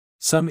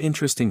Some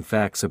interesting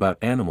facts about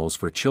animals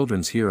for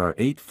children. Here are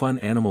 8 fun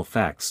animal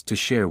facts to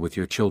share with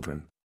your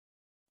children.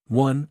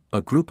 1.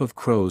 A group of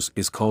crows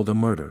is called a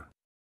murder.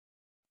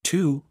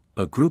 2.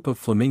 A group of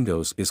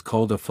flamingos is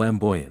called a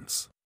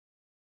flamboyance.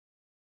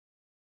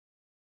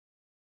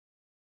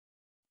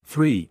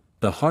 3.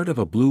 The heart of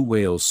a blue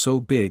whale's so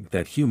big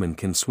that human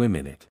can swim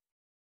in it.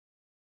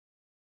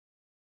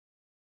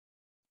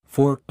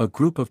 4. A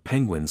group of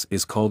penguins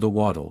is called a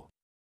waddle.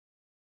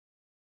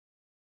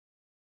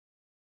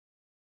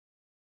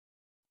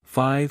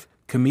 5.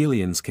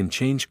 Chameleons can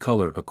change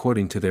color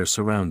according to their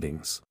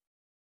surroundings.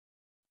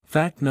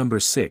 Fact number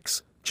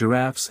 6.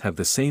 Giraffes have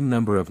the same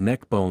number of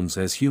neck bones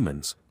as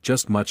humans,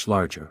 just much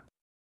larger.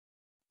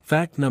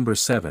 Fact number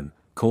 7.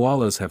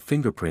 Koalas have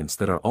fingerprints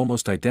that are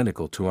almost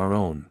identical to our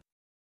own.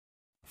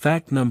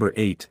 Fact number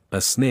 8. A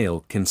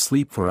snail can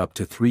sleep for up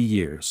to 3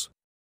 years.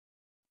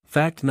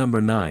 Fact number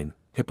 9.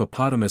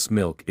 Hippopotamus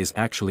milk is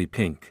actually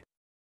pink.